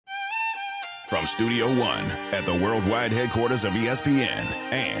From Studio One at the worldwide headquarters of ESPN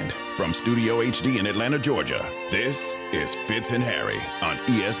and from Studio HD in Atlanta, Georgia, this is Fitz and Harry on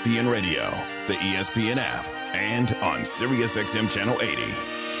ESPN Radio, the ESPN app, and on SiriusXM Channel 80.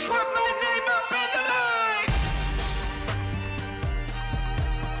 Put my name up in the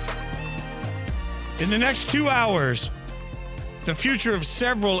line! In the next 2 hours, the future of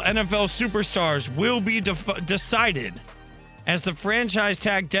several NFL superstars will be decided as the franchise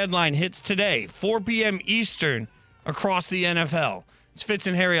tag deadline hits today, 4 p.m. Eastern, across the NFL. It's Fitz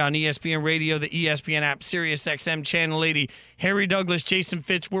and Harry on ESPN Radio, the ESPN app, SiriusXM Channel 80. Harry Douglas, Jason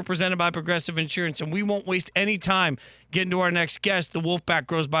Fitz, we're presented by Progressive Insurance, and we won't waste any time getting to our next guest. The Wolfpack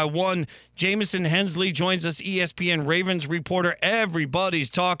grows by one. Jamison Hensley joins us, ESPN Ravens reporter.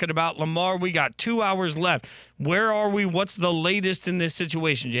 Everybody's talking about Lamar. We got 2 hours left. Where are we? What's the latest in this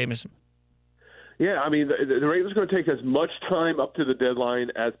situation, Jamison? Yeah, I mean, the Ravens are going to take as much time up to the deadline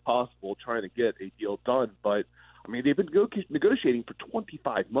as possible trying to get a deal done. But, I mean, they've been negotiating for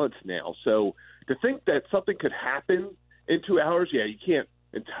 25 months now. So to think that something could happen in 2 hours, yeah, you can't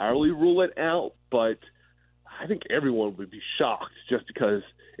entirely rule it out. But I think everyone would be shocked just because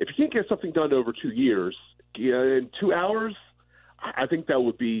if you can't get something done over 2 years, in 2 hours, I think that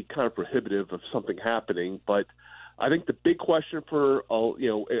would be kind of prohibitive of something happening. But I think the big question for,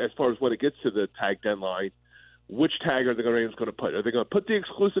 as far as when it gets to the tag deadline, which tag are the Ravens going to put? Are they going to put the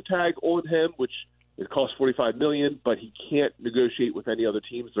exclusive tag on him, which it costs $45 million, but he can't negotiate with any other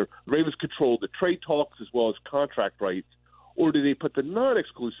teams? The Ravens control the trade talks as well as contract rights. Or do they put the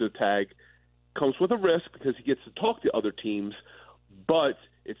non-exclusive tag? Comes with a risk because he gets to talk to other teams, but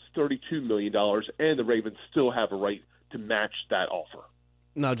it's $32 million, and the Ravens still have a right to match that offer.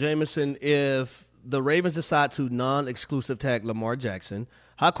 Now, Jamison, if the Ravens decide to non-exclusive tag Lamar Jackson,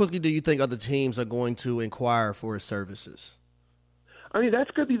 how quickly do you think other teams are going to inquire for his services? I mean,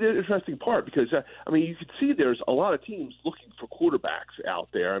 that's going to be the interesting part because, you can see there's a lot of teams looking for quarterbacks out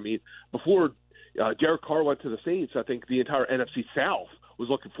there. I mean, before Derek Carr went to the Saints, I think the entire NFC South was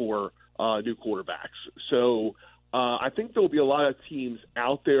looking for new quarterbacks. So I think there will be a lot of teams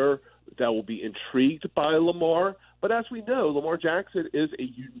out there that will be intrigued by Lamar. But as we know, Lamar Jackson is a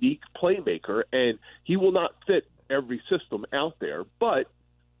unique playmaker, and he will not fit every system out there. But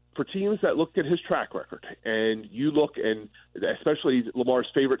for teams that look at his track record, and you look, and especially Lamar's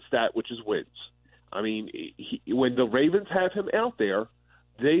favorite stat, which is wins. I mean, when the Ravens have him out there,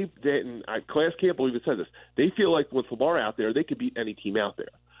 Class Campbell even said this, they feel like with Lamar out there, they could beat any team out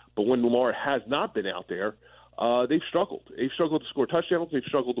there. But when Lamar has not been out there, they've struggled. They've struggled to score touchdowns. They've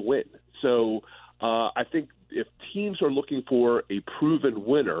struggled to win. So I think if teams are looking for a proven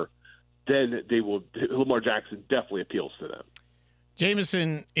winner, then Lamar Jackson definitely appeals to them.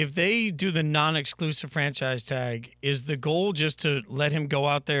 Jamison, if they do the non-exclusive franchise tag, is the goal just to let him go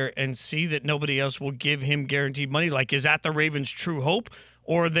out there and see that nobody else will give him guaranteed money? Like, is that the Ravens' true hope,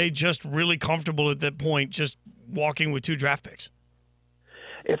 or are they just really comfortable at that point just walking with 2 draft picks?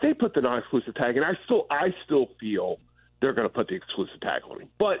 If they put the non-exclusive tag, and I still feel they're going to put the exclusive tag on him.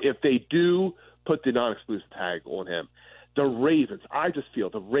 But if they do put the non-exclusive tag on him, I just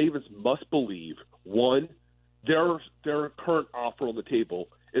feel the Ravens must believe, one, their current offer on the table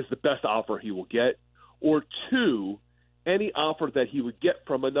is the best offer he will get, or two, any offer that he would get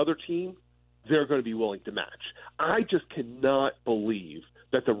from another team, they're going to be willing to match. I just cannot believe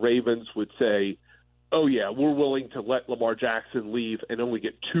that the Ravens would say, oh, yeah, we're willing to let Lamar Jackson leave and only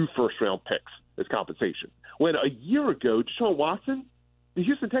get 2 first-round picks as compensation. When a year ago, Deshaun Watson, the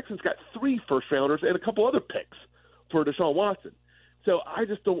Houston Texans got 3 first-rounders and a couple other picks for Deshaun Watson. So I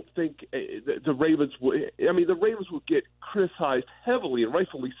just don't think the Ravens would – the Ravens would get criticized heavily, and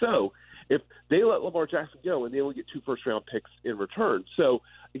rightfully so, if they let Lamar Jackson go and they only get 2 first-round picks in return. So,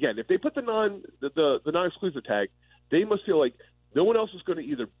 again, if they put the non-exclusive tag, they must feel like no one else is going to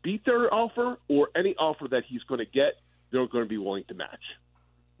either beat their offer or any offer that he's going to get, they're going to be willing to match.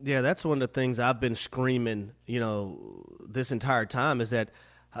 Yeah, that's one of the things I've been screaming, this entire time is that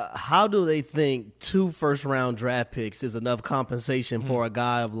how do they think 2 first-round draft picks is enough compensation for a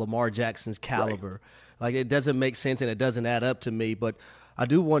guy of Lamar Jackson's caliber? Right. Like, it doesn't make sense and it doesn't add up to me. But I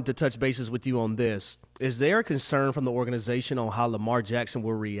do want to touch bases with you on this. Is there a concern from the organization on how Lamar Jackson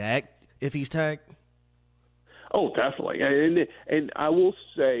will react if he's tagged? Oh, definitely. And I will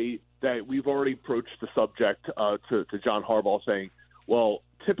say that we've already broached the subject to John Harbaugh saying, well,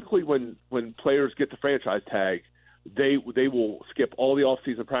 typically when players get the franchise tag, they will skip all the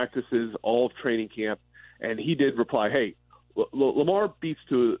off-season practices, all of training camp. And he did reply, hey, Lamar beats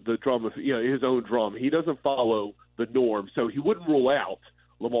to the drum of his own drum. He doesn't follow the norm, so he wouldn't rule out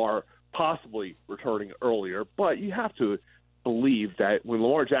Lamar possibly returning earlier. But you have to believe that when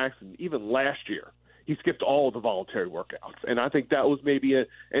Lamar Jackson, even last year, he skipped all of the voluntary workouts. And I think that was maybe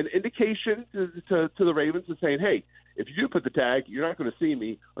an indication to the Ravens of saying, hey, if you do put the tag, you're not going to see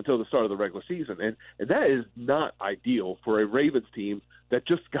me until the start of the regular season. And that is not ideal for a Ravens team that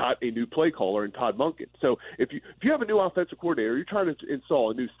just got a new play caller in Todd Monken. So if you have a new offensive coordinator, you're trying to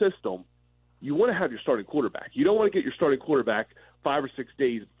install a new system, you want to have your starting quarterback. You don't want to get your starting quarterback 5 or 6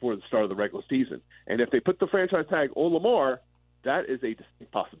 days before the start of the regular season. And if they put the franchise tag on Lamar, that is a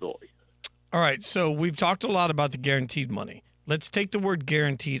distinct possibility. All right, so we've talked a lot about the guaranteed money. Let's take the word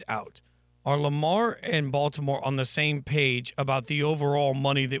guaranteed out. Are Lamar and Baltimore on the same page about the overall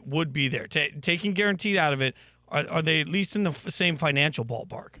money that would be there? Taking guaranteed out of it, are they at least in the same financial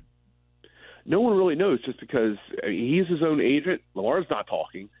ballpark? No one really knows, just because he's his own agent. Lamar's not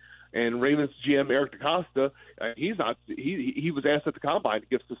talking. And Ravens GM Eric DeCosta, he's not. He was asked at the combine to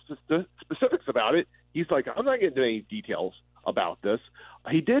give specifics about it. He's like, I'm not getting into any details about this.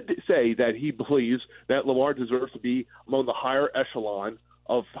 He did say that he believes that Lamar deserves to be among the higher echelon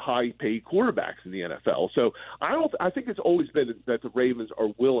of high-paid quarterbacks in the NFL. So I think it's always been that the Ravens are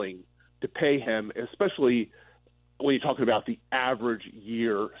willing to pay him, especially when you're talking about the average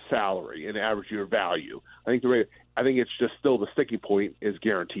year salary and average year value. I think it's just still the sticking point is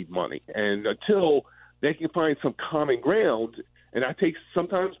guaranteed money. And until they can find some common ground, and that takes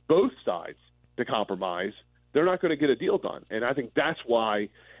sometimes both sides to compromise, they're not going to get a deal done. And I think that's why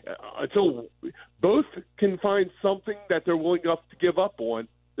until both can find something that they're willing enough to give up on,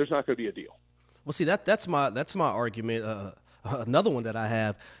 there's not going to be a deal. Well, see, that's my argument. Another one that I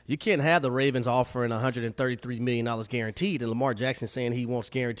have, you can't have the Ravens offering $133 million guaranteed, and Lamar Jackson saying he wants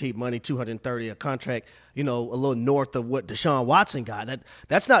guaranteed money, $230 a contract, a little north of what Deshaun Watson got.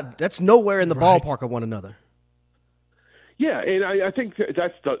 That's nowhere in the ballpark of one another. Yeah, and I think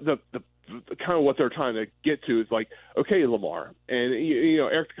that's the kind of what they're trying to get to is like, okay, Lamar, and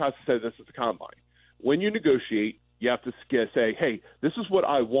Eric DeCosta said this at the combine. When you negotiate, you have to say, hey, this is what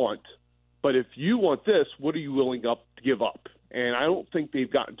I want, but if you want this, what are you willing to give up? And I don't think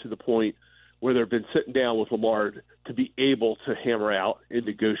they've gotten to the point where they've been sitting down with Lamar to be able to hammer out and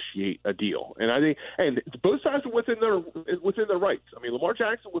negotiate a deal. And I think, and both sides are within their rights. I mean, Lamar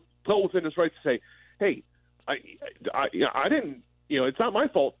Jackson was well within his right to say, hey, I didn't, it's not my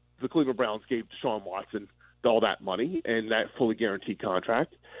fault the Cleveland Browns gave Deshaun Watson all that money and that fully guaranteed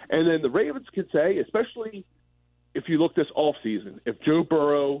contract. And then the Ravens could say, especially if you look this offseason, if Joe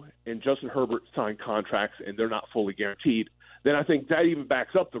Burrow and Justin Herbert sign contracts and they're not fully guaranteed, then I think that even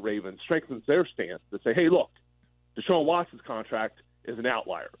backs up the Ravens, strengthens their stance to say, hey, look, Deshaun Watson's contract is an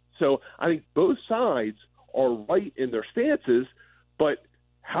outlier. So I think both sides are right in their stances, but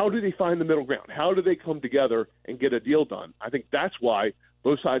how do they find the middle ground? How do they come together and get a deal done? I think that's why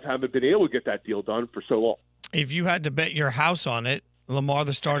both sides haven't been able to get that deal done for so long. If you had to bet your house on it, Lamar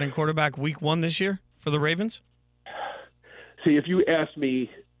the starting quarterback week 1 this year for the Ravens? See, if you asked me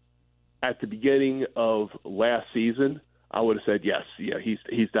at the beginning of last season, I would have said yes. Yeah,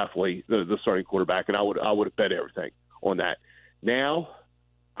 he's definitely the starting quarterback, and I would have bet everything on that. Now,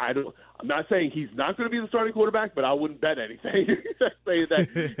 I'm not saying he's not going to be the starting quarterback, but I wouldn't bet anything saying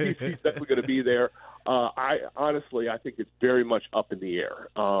that he's definitely going to be there. I think it's very much up in the air.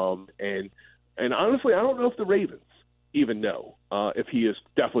 And honestly, I don't know if the Ravens even know if he is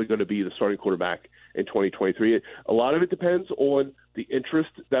definitely going to be the starting quarterback in 2023. A lot of it depends on the interest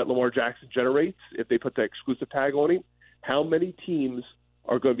that Lamar Jackson generates. If they put the exclusive tag on him, how many teams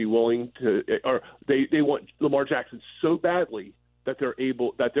are going to be willing to, or they want Lamar Jackson so badly that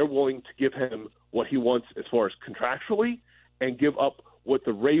they're willing to give him what he wants as far as contractually and give up what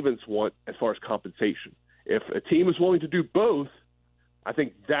the Ravens want as far as compensation. If a team is willing to do both, I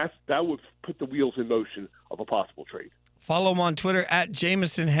think that would put the wheels in motion of a possible trade. Follow him on Twitter at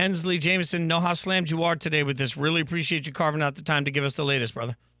Jamison Hensley. Jamison, know how slammed you are today with this. Really appreciate you carving out the time to give us the latest,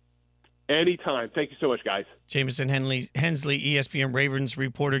 brother. Anytime. Thank you so much, guys. Jamison Hensley, ESPN Ravens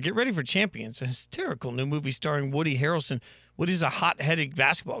reporter. Get ready for Champions, a hysterical new movie starring Woody Harrelson. Woody's a hot-headed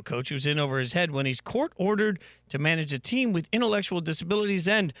basketball coach who's in over his head when he's court-ordered to manage a team with intellectual disabilities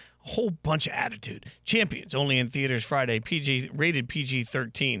and a whole bunch of attitude. Champions, only in theaters Friday, rated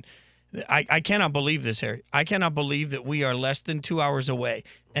PG-13. I cannot believe this, Harry. I cannot believe that we are less than 2 hours away.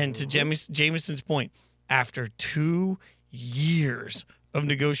 And to Jamison's point, after 2 years of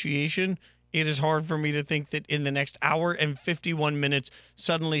negotiation, it is hard for me to think that in the next hour and 51 minutes,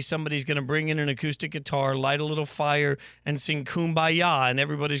 suddenly somebody's going to bring in an acoustic guitar, light a little fire, and sing Kumbaya, and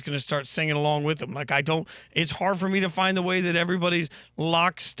everybody's going to start singing along with them. Like, it's hard for me to find the way that everybody's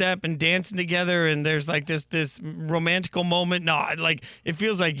lockstep and dancing together, and there's like this romantical moment. No, like, it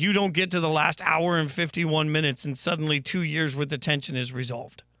feels like you don't get to the last hour and 51 minutes, and suddenly 2 years worth of tension is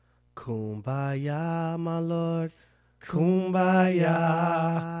resolved. Kumbaya, my lord. Kumbaya.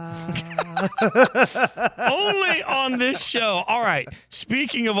 Only on this show. All right.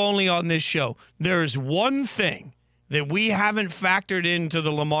 Speaking of only on this show, there is one thing that we haven't factored into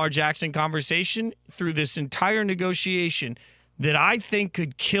the Lamar Jackson conversation through this entire negotiation that I think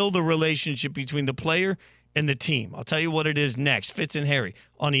could kill the relationship between the player and the team. I'll tell you what it is next. Fitz and Harry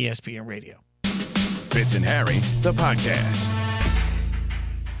on ESPN Radio. Fitz and Harry, the podcast.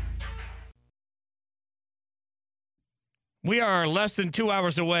 We are less than 2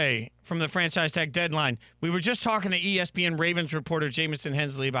 hours away from the franchise tag deadline. We were just talking to ESPN Ravens reporter Jamison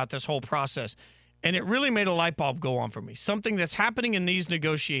Hensley about this whole process, and it really made a light bulb go on for me. Something that's happening in these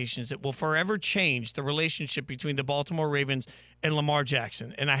negotiations that will forever change the relationship between the Baltimore Ravens and Lamar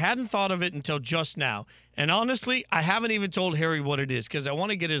Jackson. And I hadn't thought of it until just now. And honestly, I haven't even told Harry what it is because I want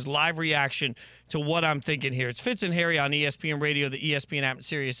to get his live reaction to what I'm thinking here. It's Fitz and Harry on ESPN Radio, the ESPN app, and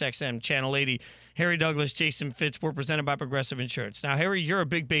Sirius XM, Channel 80. Harry Douglas, Jason Fitz. We're presented by Progressive Insurance. Now, Harry, you're a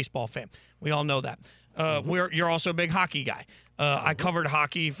big baseball fan. We all know that. You're also a big hockey guy. I covered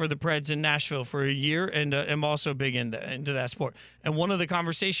hockey for the Preds in Nashville for a year and am also big into that sport. And one of the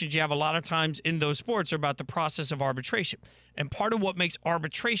conversations you have a lot of times in those sports are about the process of arbitration. And part of what makes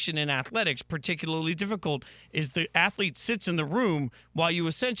arbitration in athletics particularly difficult is the athlete sits in the room while you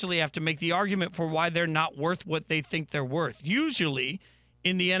essentially have to make the argument for why they're not worth what they think they're worth. Usually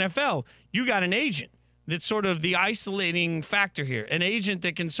in the NFL, you got an agent. That's sort of the isolating factor here. An agent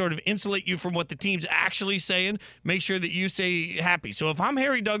that can sort of insulate you from what the team's actually saying, make sure that you say happy. So if I'm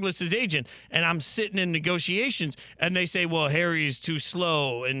Harry Douglas's agent and I'm sitting in negotiations and they say, well, Harry's too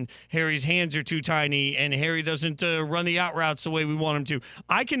slow and Harry's hands are too tiny and Harry doesn't run the out routes the way we want him to,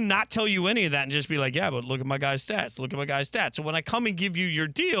 I can not tell you any of that and just be like, yeah, but look at my guy's stats. Look at my guy's stats. So when I come and give you your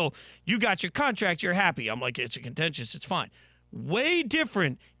deal, you got your contract, you're happy. I'm like, it's a contentious, it's fine. Way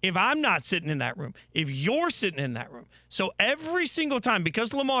different if I'm not sitting in that room, if you're sitting in that room. So every single time,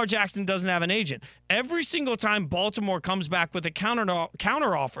 because Lamar Jackson doesn't have an agent, every single time Baltimore comes back with a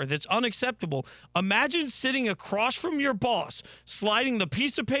counter offer that's unacceptable, imagine sitting across from your boss, sliding the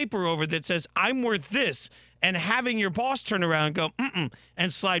piece of paper over that says, I'm worth this, and having your boss turn around and go,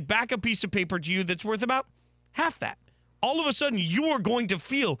 and slide back a piece of paper to you that's worth about half that. All of a sudden, you are going to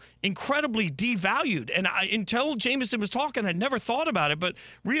feel incredibly devalued. And until Jamison was talking, I'd never thought about it. But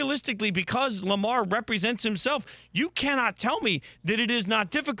realistically, because Lamar represents himself, you cannot tell me that it is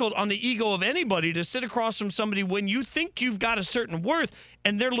not difficult on the ego of anybody to sit across from somebody when you think you've got a certain worth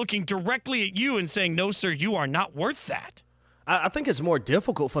and they're looking directly at you and saying, no, sir, you are not worth that. I think it's more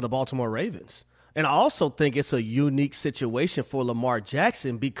difficult for the Baltimore Ravens. And I also think it's a unique situation for Lamar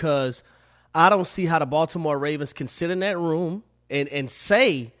Jackson because I don't see how the Baltimore Ravens can sit in that room and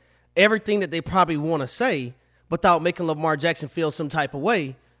say everything that they probably want to say without making Lamar Jackson feel some type of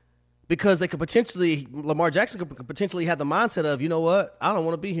way because Lamar Jackson could potentially have the mindset of, you know what, I don't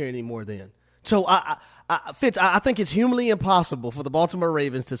want to be here anymore then. So, Fitz, I think it's humanly impossible for the Baltimore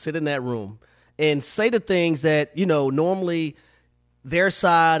Ravens to sit in that room and say the things that, normally their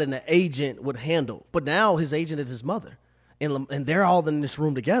side and the agent would handle. But now his agent is his mother, and they're all in this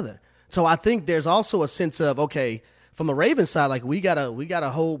room together. So I think there's also a sense of, okay, from the Ravens side, like we gotta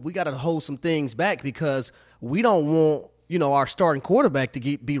hold some things back because we don't want, our starting quarterback to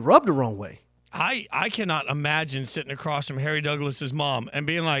be rubbed the wrong way. I cannot imagine sitting across from Harry Douglas's mom and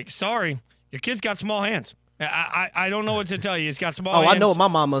being like, sorry, your kid's got small hands. I don't know what to tell you. He's got small hands. I know what my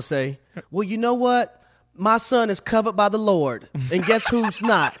mama say. Well, you know what? My son is covered by the Lord. And guess who's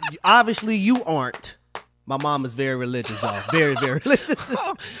not? Obviously you aren't. My mom is very religious, y'all. Very, very religious.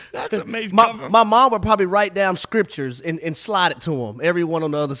 Oh, that's amazing. My mom would probably write down scriptures and slide it to him, every one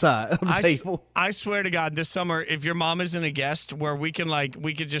on the other side of the table. I swear to God, this summer, if your mom isn't a guest, where we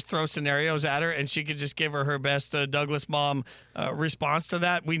could just throw scenarios at her and she could just give her best Douglas mom response to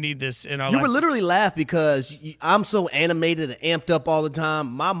that, we need this in our life. You would literally laugh because I'm so animated and amped up all the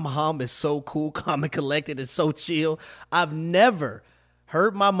time. My mom is so cool, calm, and collected, and so chill. I've never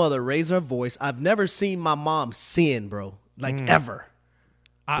heard my mother raise her voice. I've never seen my mom sin, bro. Ever.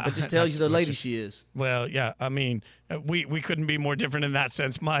 That just tells you the lady she is. Well, yeah. I mean, we couldn't be more different in that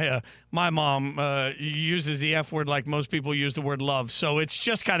sense. My mom uses the F word like most people use the word love, so it's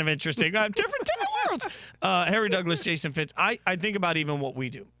just kind of interesting. Different worlds. Harry Douglas, Jason Fitz. I think about even what we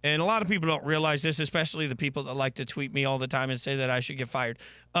do. And a lot of people don't realize this, especially the people that like to tweet me all the time and say that I should get fired.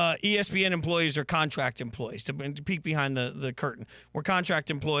 ESPN employees are contract employees. To peek behind the curtain, we're contract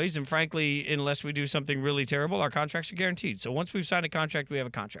employees, and frankly, unless we do something really terrible, our contracts are guaranteed. So once we've signed a contract, we have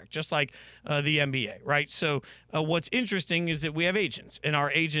a contract, just like the NBA, right? So what's interesting is that we have agents, and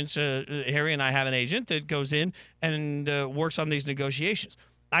our agents, Harry and I have an agent that goes in and works on these negotiations.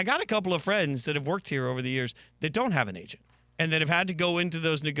 I got a couple of friends that have worked here over the years that don't have an agent and that have had to go into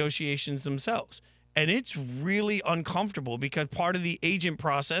those negotiations themselves. And it's really uncomfortable because part of the agent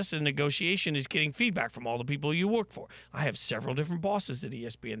process and negotiation is getting feedback from all the people you work for. I have several different bosses at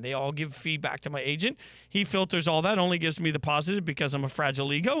ESPN. They all give feedback to my agent. He filters all that, only gives me the positive because I'm a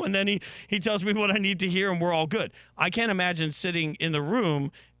fragile ego, and then he tells me what I need to hear, and we're all good. I can't imagine sitting in the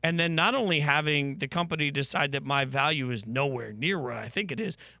room and then not only having the company decide that my value is nowhere near where I think it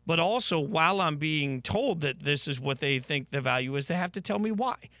is, but also while I'm being told that this is what they think the value is, they have to tell me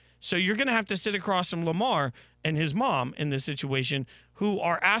why. So you're going to have to sit across from Lamar and his mom in this situation, who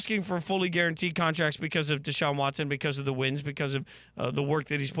are asking for fully guaranteed contracts because of Deshaun Watson, because of the wins, because of the work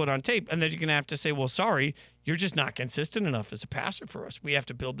that he's put on tape. And then you're going to have to say, well, sorry, you're just not consistent enough as a passer for us. We have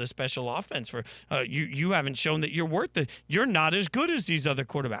to build this special offense for you haven't shown that you're worth it. You're not as good as these other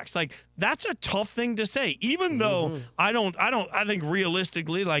quarterbacks. Like, that's a tough thing to say, even though I think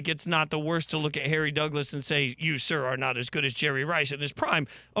realistically, like, it's not the worst to look at Harry Douglas and say, you, sir, are not as good as Jerry Rice in his prime.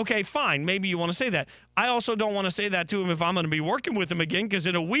 Okay, fine. Maybe you want to say that. I also don't want to say that to him if I'm going to be working with him again, because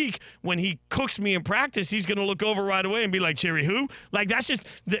in a week when he cooks me in practice, he's going to look over right away and be like, Jerry who? Like, that's just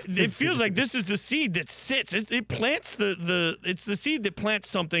it feels like this is the seed that sits. It plants it's the seed that plants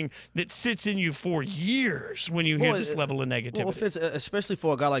something that sits in you for years when you hear this level of negativity. Well, Fitz, especially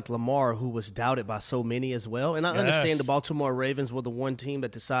for a guy like Lamar, who was doubted by so many as well. And I understand the Baltimore Ravens were the one team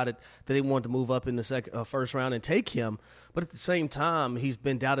that decided that they wanted to move up in the first round and take him. But at the same time, he's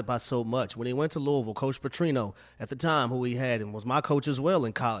been doubted by so much. When he went to Louisville, Coach Petrino, at the time, who he had and was my coach as well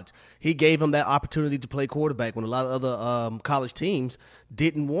in college, he gave him that opportunity to play quarterback when a lot of other college teams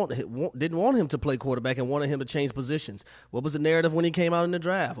didn't want him to play quarterback and wanted him to change positions. What was the narrative when he came out in the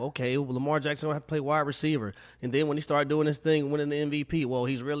draft? Okay, well, Lamar Jackson will have to play wide receiver. And then when he started doing his thing, winning the MVP, well,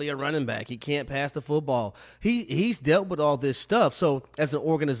 he's really a running back. He can't pass the football. He's dealt with all this stuff. So as an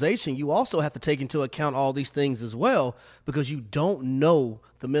organization, you also have to take into account all these things as well, because you don't know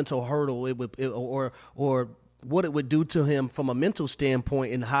the mental hurdle or what it would do to him from a mental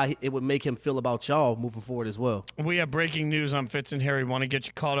standpoint and how it would make him feel about y'all moving forward as well. We have breaking news on Fitz and Harry. Want to get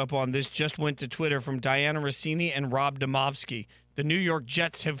you caught up on this. Just went to Twitter from Diana Rossini and Rob Demovsky. The New York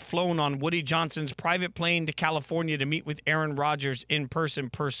Jets have flown on Woody Johnson's private plane to California to meet with Aaron Rodgers in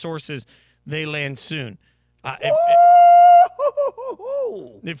person. Per sources, they land soon.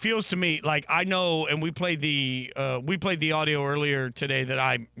 It feels to me like I know, and we played the audio earlier today that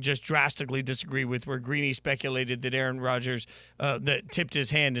I just drastically disagree with, where Greeny speculated that Aaron Rodgers that tipped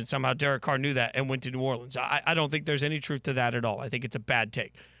his hand and somehow Derek Carr knew that and went to New Orleans. I don't think there's any truth to that at all. I think it's a bad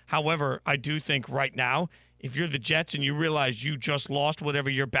take. However, I do think right now, if you're the Jets and you realize you just lost whatever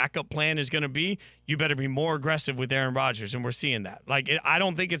your backup plan is going to be, you better be more aggressive with Aaron Rodgers, and we're seeing that. I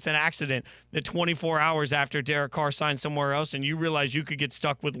don't think it's an accident that 24 hours after Derek Carr signed somewhere else and you realize you could get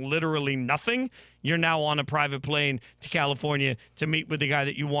stuck with literally nothing, you're now on a private plane to California to meet with the guy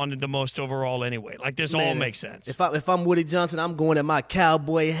that you wanted the most overall anyway. This all makes sense. If I'm Woody Johnson, I'm going in my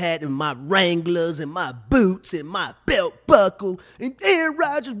cowboy hat and my Wranglers and my boots and my belt buckle. And Aaron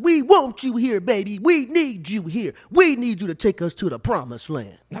Rodgers, we want you here, baby. We need you here. We need you to take us to the promised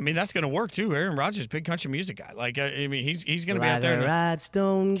land. I mean, that's going to work too. Aaron Rodgers, big country music guy. He's going to be out there.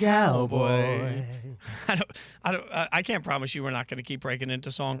 Rhinestone cowboy. I can't promise you we're not going to keep breaking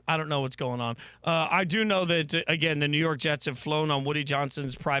into song. I don't know what's going on. I do know that, again, the New York Jets have flown on Woody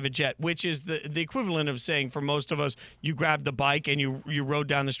Johnson's private jet, which is the equivalent of saying for most of us, you grabbed the bike and you rode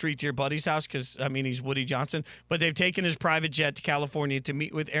down the street to your buddy's house because, he's Woody Johnson. But they've taken his private jet to California to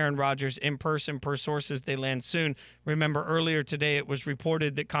meet with Aaron Rodgers in person. Per sources, they land soon. Remember, earlier today it was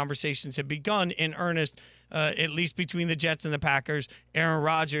reported that conversations had begun in earnest, at least between the Jets and the Packers, Aaron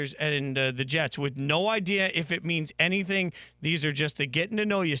Rodgers and the Jets, with no idea if it means anything. These are just the getting to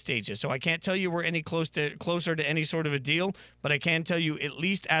know you stages. So I can't tell you we're any closer to any sort of a deal, but I can tell you, at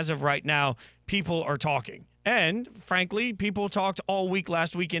least as of right now, people are talking. And, frankly, people talked all week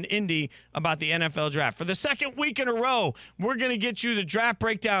last week in Indy about the NFL draft. For the second week in a row, we're going to get you the draft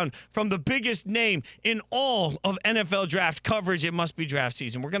breakdown from the biggest name in all of NFL draft coverage. It must be draft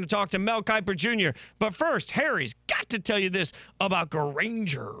season. We're going to talk to Mel Kiper Jr. But first, Harry's got to tell you this about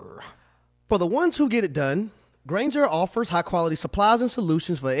Grainger. For the ones who get it done, Grainger offers high-quality supplies and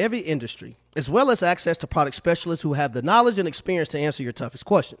solutions for every industry, as well as access to product specialists who have the knowledge and experience to answer your toughest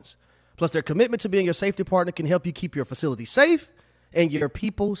questions. Plus, their commitment to being your safety partner can help you keep your facility safe and your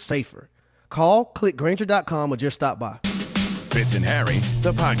people safer. Call, click Grainger.com, or just stop by. Fitz and Harry,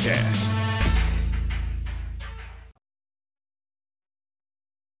 the podcast.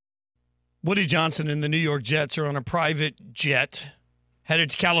 Woody Johnson and the New York Jets are on a private jet headed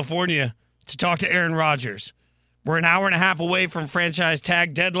to California to talk to Aaron Rodgers. We're an hour and a half away from franchise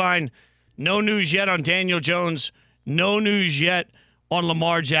tag deadline. No news yet on Daniel Jones. No news yet on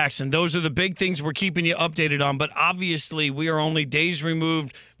Lamar Jackson. Those are the big things we're keeping you updated on. But obviously, we are only days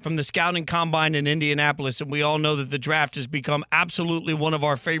removed from the scouting combine in Indianapolis, and we all know that the draft has become absolutely one of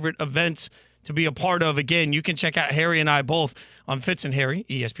our favorite events to be a part of. Again, you can check out Harry and I both on Fitz and Harry,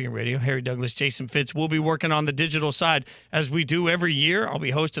 ESPN Radio. Harry Douglas, Jason Fitz. We'll be working on the digital side as we do every year. I'll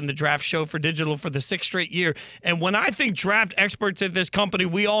be hosting the draft show for digital for the 6th straight year. And when I think draft experts at this company,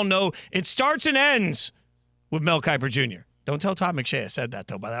 we all know it starts and ends with Mel Kiper Jr. Don't tell Todd McShay I said that,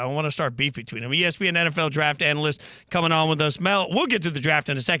 though. But I don't want to start beef between them. ESPN NFL draft analyst coming on with us. Mel, we'll get to the draft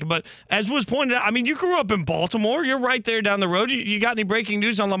in a second. But as was pointed out, I mean, you grew up in Baltimore. You're right there down the road. You got any breaking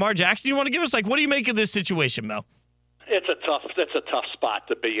news on Lamar Jackson? You want to give us, what do you make of this situation, Mel? It's a tough spot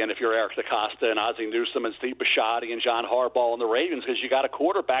to be in if you're Eric DeCosta and Ozzie Newsome and Steve Bisciotti and John Harbaugh and the Ravens, because you got a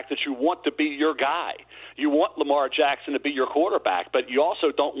quarterback that you want to be your guy. You want Lamar Jackson to be your quarterback, but you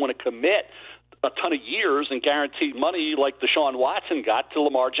also don't want to commit a ton of years and guaranteed money like Deshaun Watson got to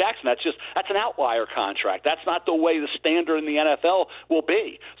Lamar Jackson. That's an outlier contract. That's not the way the standard in the NFL will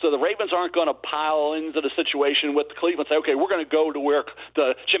be. So the Ravens aren't going to pile into the situation with Cleveland and say, okay, we're going to go to where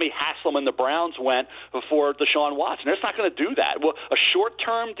the Jimmy Haslam and the Browns went before Deshaun Watson. They're just not going to do that. Well, a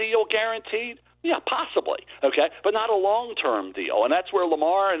short-term deal guaranteed? Yeah, possibly, okay, but not a long-term deal. And that's where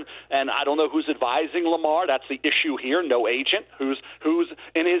Lamar, and I don't know who's advising Lamar. That's the issue here. No agent. Who's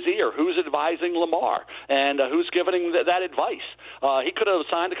in his ear? Who's advising Lamar? And who's giving him that advice? He could have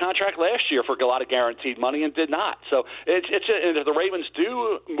signed a contract last year for a lot of guaranteed money and did not. So if the Ravens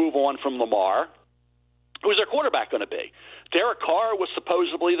do move on from Lamar, who's their quarterback going to be? Derek Carr was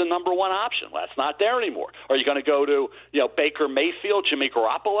supposedly the number one option. Well, that's not there anymore. Are you going to go to Baker Mayfield, Jimmy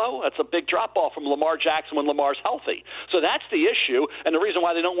Garoppolo? That's a big drop-off from Lamar Jackson when Lamar's healthy. So that's the issue, and the reason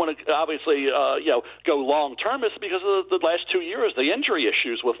why they don't want to obviously go long-term is because of the last 2 years, the injury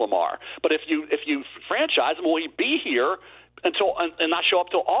issues with Lamar. But if you franchise him, will he be here until and not show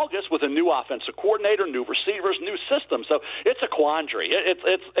up till August with a new offensive coordinator, new receivers, new system? So it's a quandary.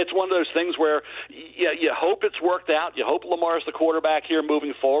 It's one of those things where you hope it's worked out. You hope Lamar's the quarterback here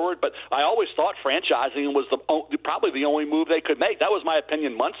moving forward. But I always thought franchising was probably the only move they could make. That was my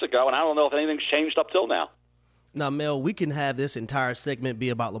opinion months ago, and I don't know if anything's changed up till now. Now, Mel, we can have this entire segment be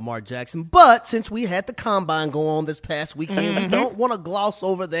about Lamar Jackson, but since we had the Combine go on this past weekend, we don't want to gloss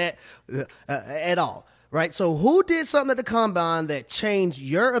over that at all. Right, so who did something at the Combine that changed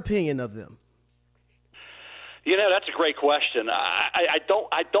your opinion of them? That's a great question. I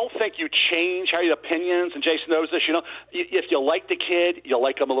don't think you change how your opinions, and Jason knows this. If you like the kid, you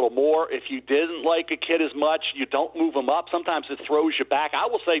like him a little more. If you didn't like a kid as much, you don't move him up. Sometimes it throws you back. I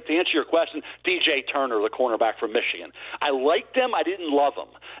will say, to answer your question, DJ Turner, the cornerback from Michigan. I liked him. I didn't love him.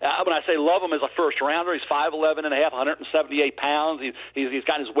 When I say love him as a first-rounder, he's 5'11 and a half, 178 pounds. He's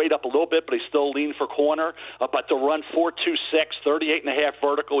gotten his weight up a little bit, but he's still lean for corner. But to run 4.26, 38 and a half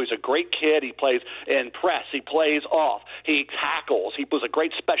vertical, he's a great kid. He plays in press. He plays off. He tackles. He was a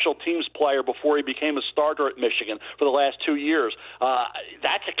great special teams player before he became a starter at Michigan for the last 2 years.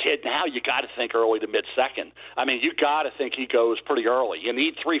 That's a kid now you got to think early to mid-second. I mean, you got to think he goes pretty early. You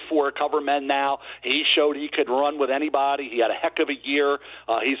need 3-4 cover men now. He showed he could run with anybody. He had a heck of a year.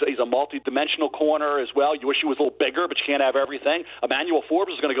 He's a multi-dimensional corner as well. You wish he was a little bigger, but you can't have everything. Emmanuel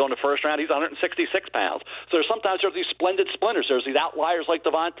Forbes is going to go in the first round. He's 166 pounds. So sometimes there's these splendid splinters. There's these outliers like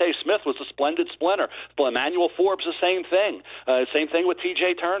Devontae Smith was a splendid splinter. But Emmanuel Forbes, the same thing. Same thing with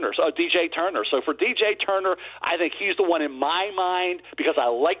DJ Turner. So for DJ Turner, I think he's the one in my mind because I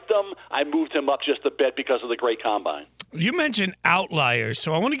liked him. I moved him up just a bit because of the great combine. You mentioned outliers,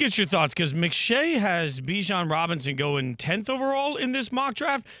 so I want to get your thoughts because McShay has Bijan Robinson going 10th overall in this mock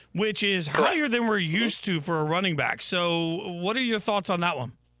draft, which is higher than we're used to for a running back. So what are your thoughts on that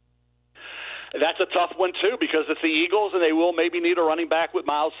one? That's a tough one, too, because it's the Eagles, and they will maybe need a running back with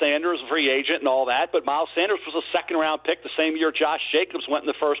Miles Sanders, a free agent, and all that. But Miles Sanders was a second-round pick the same year Josh Jacobs went in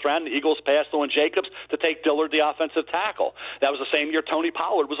the first round. The Eagles passed on Jacobs to take Dillard, the offensive tackle. That was the same year Tony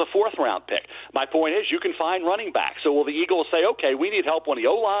Pollard was a fourth-round pick. My point is you can find running backs. So will the Eagles say, okay, we need help on the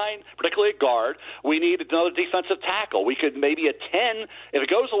O-line, particularly at guard. We need another defensive tackle. We could maybe at 10, if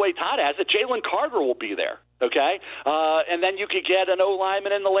it goes the way Todd has it, Jalen Carter will be there. Okay, and then you could get an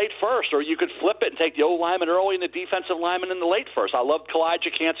O-lineman in the late first, or you could flip it and take the O-lineman early and the defensive lineman in the late first. I love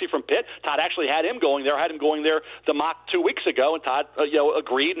Kalijah Cansey from Pitt. Todd actually had him going there. I had him going there the mock 2 weeks ago, and Todd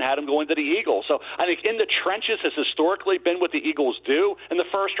agreed and had him going to the Eagles. So I think in the trenches has historically been what the Eagles do in the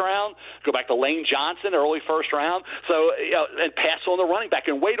first round. Go back to Lane Johnson, early first round. So and pass on the running back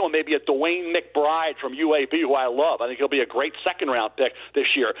and wait on maybe a Dwayne McBride from UAB, who I love. I think he'll be a great second-round pick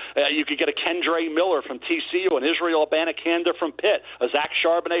this year. You could get a Kendre Miller from TCU, and Israel Abanikanda from Pitt, a Zach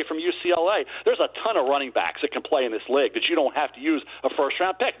Charbonnet from UCLA. There's a ton of running backs that can play in this league that you don't have to use a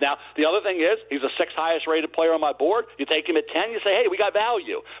first-round pick. Now, the other thing is he's the sixth highest-rated player on my board. You take him at 10, you say, hey, we got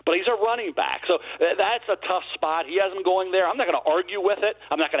value. But he's a running back. So that's a tough spot. He has him going there. I'm not going to argue with it.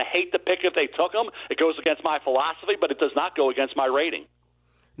 I'm not going to hate the pick if they took him. It goes against my philosophy, but it does not go against my rating.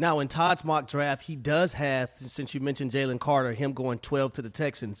 Now, in Todd's mock draft, he does have, since you mentioned Jalen Carter, him going 12 to the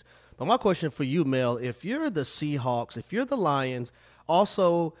Texans. But my question for you, Mel, if you're the Seahawks, if you're the Lions,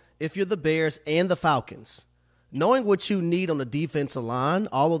 also if you're the Bears and the Falcons, knowing what you need on the defensive line,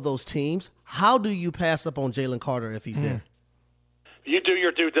 all of those teams, how do you pass up on Jalen Carter if he's there? You do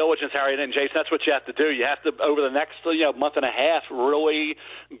your due diligence, Harry, and Jason. That's what you have to do. You have to, over the next month and a half, really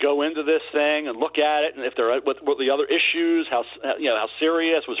go into this thing and look at it. And if there are what the other issues, how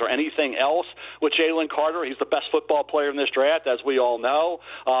serious was there anything else with Jalen Carter? He's the best football player in this draft, as we all know.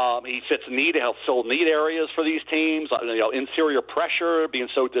 He fits need, he'll fill need areas for these teams. Interior pressure, being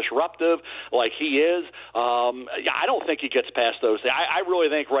so disruptive like he is. I don't think he gets past those. I really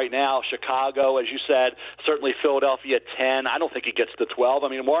think right now Chicago, as you said, certainly Philadelphia at 10. I don't think he gets to 12. I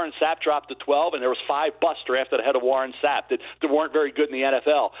mean, Warren Sapp dropped to 12, and there was 5 busts drafted ahead of Warren Sapp that weren't very good in the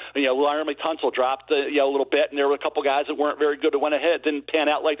NFL. Laramie Tunsil dropped a little bit, and there were a couple guys that weren't very good that went ahead, didn't pan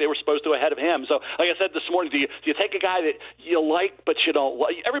out like they were supposed to ahead of him. So, like I said this morning, do you take a guy that you like but you don't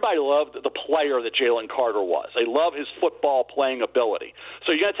like? Everybody loved the player that Jalen Carter was. They love his football playing ability.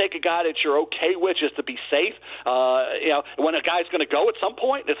 So you're going to take a guy that you're okay with just to be safe. When a guy's going to go at some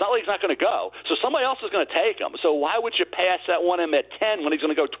point, it's not like he's not going to go. So somebody else is going to take him. So why would you pass that one him at 10 when he's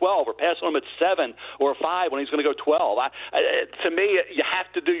going to go 12, or pass on him at 7 or 5 when he's going to go 12? To me, you have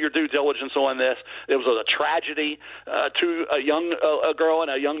to do your due diligence on this. It was a tragedy. A girl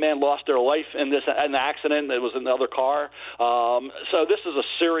and a young man lost their life in the accident. It was in the other car. So this is a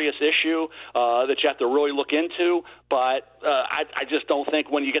serious issue that you have to really look into. But I just don't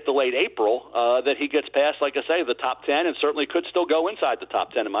think when you get to late April that he gets past, like I say, the top 10, and certainly could still go inside the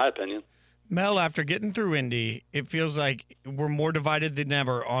top 10, in my opinion. Mel, after getting through Indy, it feels like we're more divided than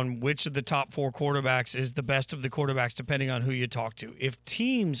ever on which of the top 4 quarterbacks is the best of the quarterbacks, depending on who you talk to. If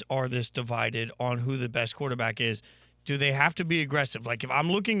teams are this divided on who the best quarterback is, do they have to be aggressive? Like, if I'm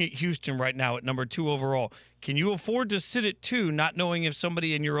looking at Houston right now at number 2 overall, can you afford to sit at 2, not knowing if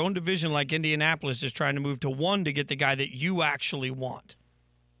somebody in your own division like Indianapolis is trying to move to 1 to get the guy that you actually want?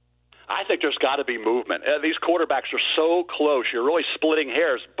 I think there's got to be movement. These quarterbacks are so close. You're really splitting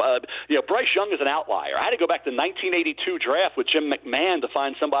hairs. Bryce Young is an outlier. I had to go back to the 1982 draft with Jim McMahon to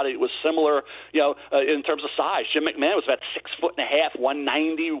find somebody that was similar, in terms of size. Jim McMahon was about 6'1",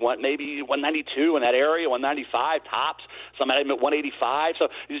 190, maybe 192 in that area, 195 tops. Some had him at 185.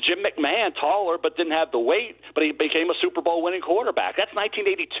 So Jim McMahon, taller but didn't have the weight, but he became a Super Bowl winning quarterback. That's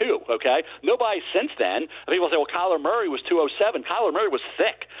 1982. Okay, nobody since then. People say, well, Kyler Murray was 207. Kyler Murray was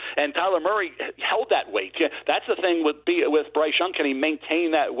thick, and Kyler Murray held that weight. That's the thing with Bryce Young. Can he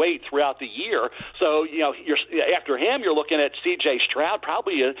maintain that weight throughout the year? So, after him, you're looking at C.J. Stroud,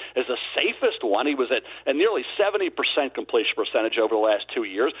 probably is the safest one. He was at nearly 70% completion percentage over the last 2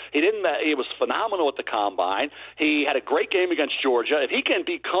 years. He was phenomenal at the combine. He had a great game against Georgia. If you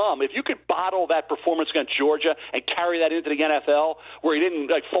could bottle that performance against Georgia and carry that into the NFL, where he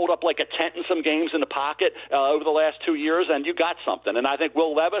didn't fold up like a tent in some games in the pocket over the last 2 years, and you got something. And I think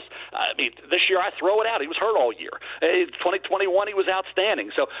Will Levis, this year I throw it out. He was hurt all year. 2021, he was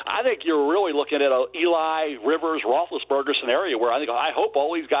outstanding. So I think you're really looking at a Eli, Rivers, Roethlisberger scenario where I hope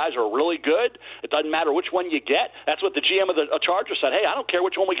all these guys are really good. It doesn't matter which one you get. That's what the GM of the Chargers said. Hey, I don't care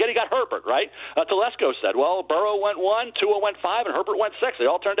which one we get. He got Herbert, right? Telesco said, well, Burrow went 1, Tua went 5, and Herbert went 6. They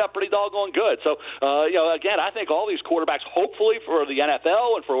all turned out pretty doggone good. So, again, I think all these quarterbacks, hopefully for the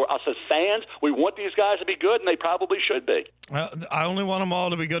NFL and for us as fans, we want these guys to be good, and they probably should be. I only want them all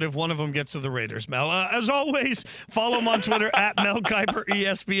to be good if one of them gets to the Raiders, Mel. As always, follow him on Twitter at Mel Kiper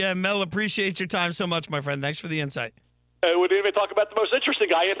ESPN. Mel, appreciate your time so much, my friend. Thanks for the insight. We didn't even talk about the most interesting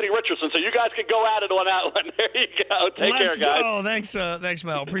guy, Anthony Richardson. So you guys can go at it on that one. There you go. Take care, guys. Let's go. Thanks,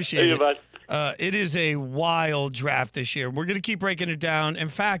 Mel. Appreciate it. Bud. It is a wild draft this year. We're going to keep breaking it down. In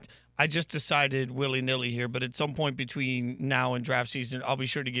fact, I just decided willy-nilly here, but at some point between now and draft season, I'll be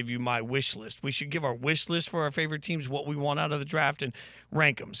sure to give you my wish list. We should give our wish list for our favorite teams, what we want out of the draft, and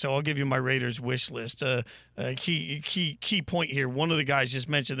rank them. So I'll give you my Raiders wish list. Key point here, one of the guys just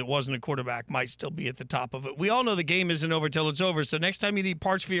mentioned that wasn't a quarterback might still be at the top of it. We all know the game isn't over till it's over, so next time you need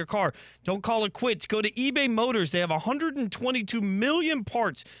parts for your car, don't call it quits. Go to eBay Motors. They have 122 million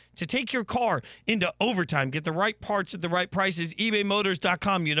parts to take your car into overtime. Get the right parts at the right prices.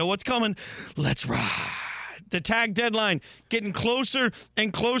 ebaymotors.com. You know what's coming. Let's ride. The tag deadline getting closer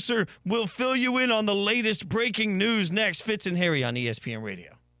and closer. We'll fill you in on the latest breaking news next. Fitz and Harry on ESPN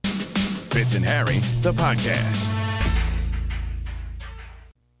Radio. Fitz and Harry, the podcast.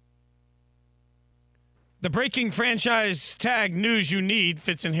 The breaking franchise tag news you need.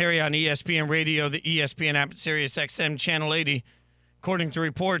 Fitz and Harry on ESPN Radio, the ESPN app, Sirius XM Channel 80. According to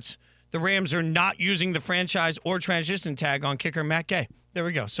reports, the Rams are not using the franchise or transition tag on kicker Matt Gay. There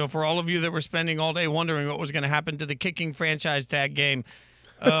we go. So for all of you that were spending all day wondering what was going to happen to the kicking franchise tag game,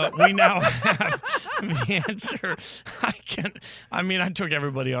 we now have the answer. I took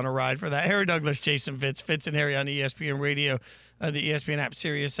everybody on a ride for that. Harry Douglas, Jason Fitz and Harry on ESPN Radio, the ESPN app,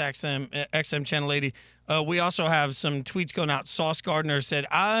 Sirius XM Channel 80. We also have some tweets going out. Sauce Gardner said,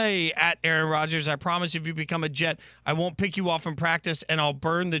 at Aaron Rodgers, I promise if you become a Jet, I won't pick you off in practice, and I'll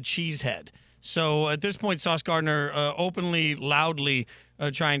burn the cheese head. So at this point, Sauce Gardner openly, loudly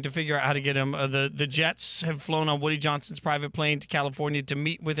trying to figure out how to get him. The Jets have flown on Woody Johnson's private plane to California to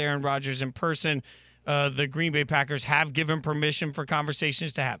meet with Aaron Rodgers in person. The Green Bay Packers have given permission for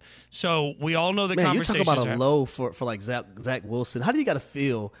conversations to have. So we all know the conversations. You talk about a low for like Zach Wilson. How do you got to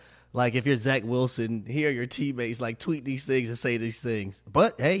feel like if you're Zach Wilson, hear your teammates like tweet these things and say these things?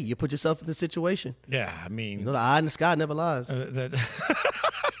 But hey, you put yourself in the situation. Yeah, I mean, the eye in the sky never lies.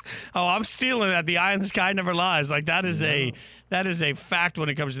 Oh, I'm stealing that. The eye in the sky never lies. Like that is a fact when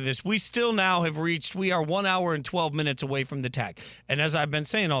it comes to this. We still now have reached. We are 1 hour and 12 minutes away from the tag. And as I've been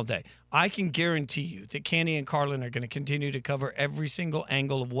saying all day, I can guarantee you that Canty and Carlin are going to continue to cover every single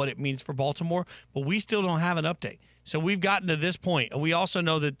angle of what it means for Baltimore. But we still don't have an update. So we've gotten to this point. We also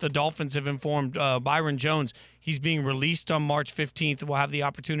know that the Dolphins have informed Byron Jones he's being released on March 15th. We'll have the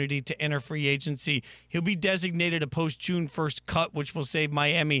opportunity to enter free agency. He'll be designated a post-June 1st cut, which will save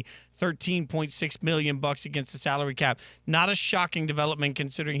Miami $13.6 million against the salary cap. Not a shocking development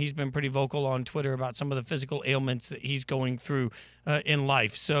considering he's been pretty vocal on Twitter about some of the physical ailments that he's going through in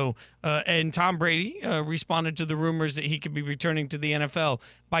life. So, and Tom Brady responded to the rumors that he could be returning to the NFL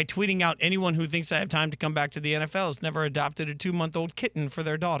by tweeting out, anyone who thinks I have time to come back to the NFL has never adopted a 2-month-old kitten for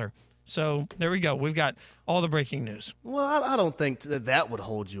their daughter. So there we go. We've got all the breaking news. Well, I don't think that would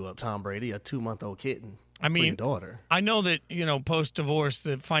hold you up, Tom Brady, a 2-month-old kitten. I mean, for your daughter. I know that, post-divorce,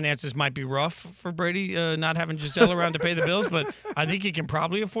 the finances might be rough for Brady, not having Giselle around to pay the bills, but I think he can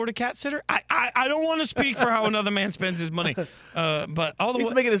probably afford a cat sitter. I don't want to speak for how another man spends his money, but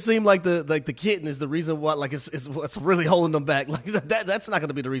he's making it seem like the kitten is the reason why, like it's what's really holding them back. Like that's not going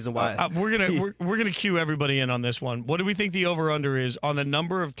to be the reason why. We're gonna cue everybody in on this one. What do we think the over/under is on the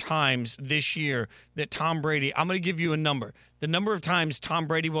number of times this year that Tom Brady? I'm going to give you a number. The number of times Tom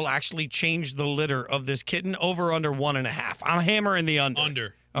Brady will actually change the litter of this kitten, over under 1.5. I'm hammering the under.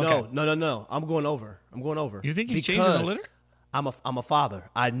 Under. Okay. No. I'm going over. You think he's changing the litter? I'm a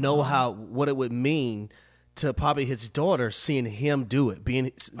father. I know what it would mean to probably his daughter seeing him do it,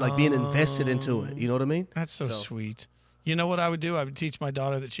 being invested into it. You know what I mean? That's so sweet. You know what I would do? I would teach my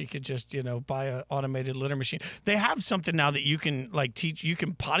daughter that she could just, buy an automated litter machine. They have something now that you can teach. You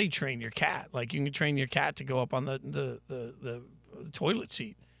can potty train your cat. Like you can train your cat to go up on the toilet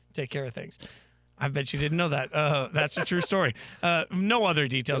seat, take care of things. I bet you didn't know that. That's a true story. No other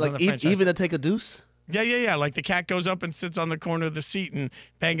details on the franchise. Even to take a deuce? Yeah. Like the cat goes up and sits on the corner of the seat, and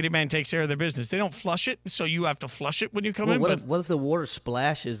Bangity Man takes care of their business. They don't flush it, so you have to flush it when you come in. What if the water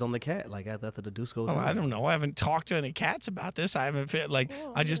splashes on the cat, like after the deuce goes? I don't know. I haven't talked to any cats about this. I haven't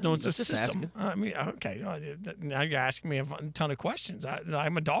I just know it's a system. I mean, okay. Now you're asking me a ton of questions.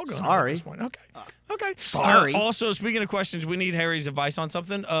 I'm a dog owner at this point. Okay. Sorry. Also, speaking of questions, we need Harry's advice on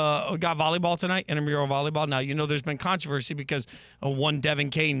something. We got volleyball tonight, intramural volleyball. Now, there's been controversy because one Devin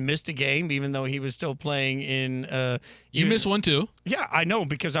Kane missed a game, even though he was still playing in. You missed one too. Yeah, I know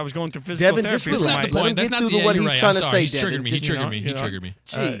because I was going through physical therapy. Just relax. Let him get through what he's trying to say. He triggered me. He triggered me.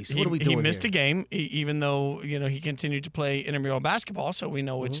 Jeez, what are we doing? He missed a game, even though he continued to play intramural basketball, so we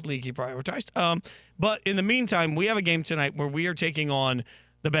know which league he prioritized. But in the meantime, we have a game tonight where we are taking on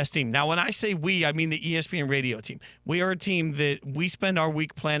the best team. Now, when I say we, I mean the ESPN radio team. We are a team that we spend our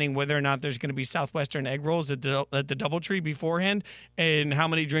week planning whether or not there's going to be Southwestern egg rolls at the DoubleTree beforehand, and how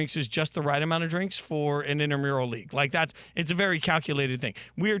many drinks is just the right amount of drinks for an intramural league. Like it's a very calculated thing.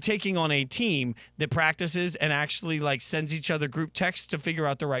 We are taking on a team that practices and actually like sends each other group texts to figure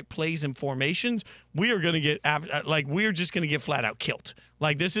out the right plays and formations. We are going to get we're just going to get flat out killed.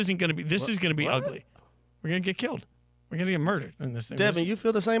 Like this isn't going to be. This is going to be ugly. We're going to get killed. We're going to get murdered in this thing. Devin, you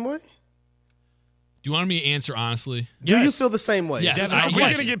feel the same way? Do you want me to answer honestly? Do you feel the same way? Yes. Devin, we're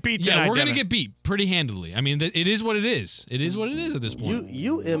going to get beat tonight. Yeah, we're going to get beat pretty handily. I mean, it is what it is. It is what it is at this point.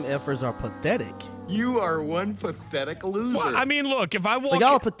 You MFers are pathetic. You are one pathetic loser. Well, I mean, look, if I walk... Like,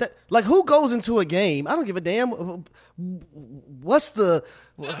 y'all pathetic. Like, who goes into a game? I don't give a damn. What's the...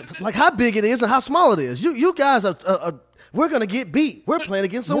 Like, how big it is and how small it is. You guys are... we're going to get beat. We're playing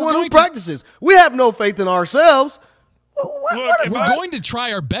against someone who practices. We have no faith in ourselves. We're going to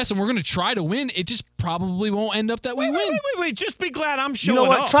try our best, and we're going to try to win. It just probably won't end up that we win. Wait. Just be glad I'm showing up. You know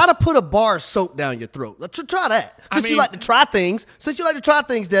what? up. Try to put a bar of soap down your throat. Try that. Since you like to try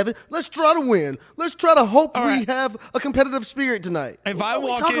things, Devin, let's try to win. Let's try to hope we have a competitive spirit tonight. If I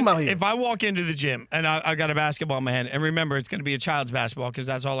walk into the gym and I got a basketball in my hand, and remember, it's going to be a child's basketball because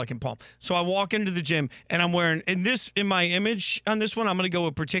that's all I can pump. So I walk into the gym, and I'm wearing, in my image on this one, I'm going to go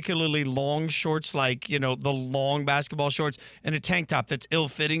with particularly long shorts, like, the long basketball shorts, and a tank top that's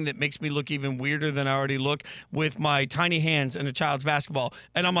ill-fitting that makes me look even weirder than I already look, with my tiny hands and a child's basketball.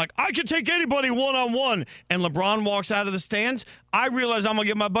 And I'm like, I can take anybody one-on-one. And LeBron walks out of the stands. I realize I'm going to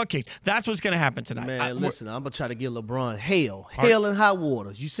get my butt kicked. That's what's going to happen tonight. Man, listen, I'm going to try to give LeBron hell and high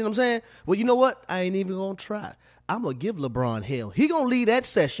waters. You see what I'm saying? Well, you know what? I ain't even going to try. I'm going to give LeBron hell. He going to leave that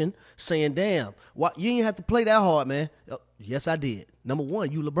session saying, damn, you ain't have to play that hard, man. Yes, I did. Number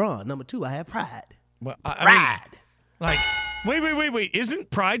one, you LeBron. Number two, I have pride. Well, pride. Wait. Isn't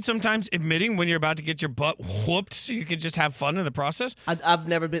pride sometimes admitting when you're about to get your butt whooped so you can just have fun in the process? I've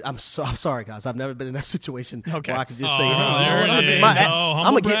never been. I'm sorry, guys. I've never been in that situation where I can just say, I'm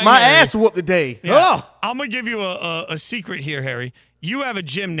going to get my ass whooped today. Yeah. I'm going to give you a secret here, Harry. You have a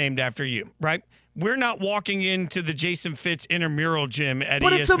gym named after you, right? We're not walking into the Jason Fitz intramural gym at ESPN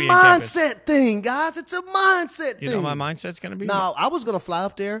But it's a mindset thing, guys. It's a mindset thing. You know what my mindset's going to be? No, I was going to fly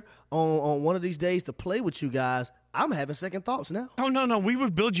up there on one of these days to play with you guys. I'm having second thoughts now. Oh, no. We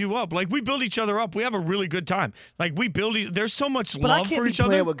would build you up. Like, we build each other up. We have a really good time. Like, there's so much love for each other. But I can't be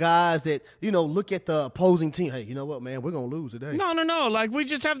playing with guys that, look at the opposing team. Hey, you know what, man? We're going to lose today. No. Like, we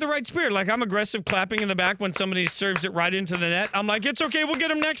just have the right spirit. Like, I'm aggressive clapping in the back when somebody serves it right into the net. I'm like, it's okay. We'll get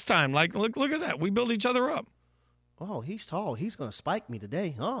him next time. Like, look at that. We build each other up. Oh, he's tall. He's going to spike me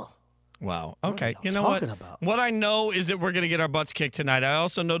today. Oh. Wow. Okay. You know what? What I know is that we're going to get our butts kicked tonight. I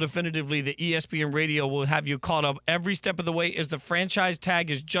also know definitively that ESPN Radio will have you caught up every step of the way as the franchise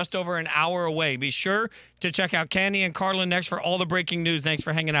tag is just over an hour away. Be sure to check out Candy and Carlin next for all the breaking news. Thanks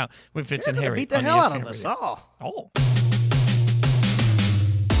for hanging out with Fitz and Harry. Beat the hell out of us. Oh.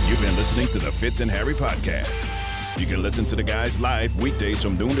 You've been listening to the Fitz and Harry podcast. You can listen to the guys live weekdays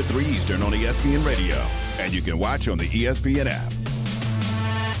from noon to 3 Eastern on ESPN Radio. And you can watch on the ESPN app.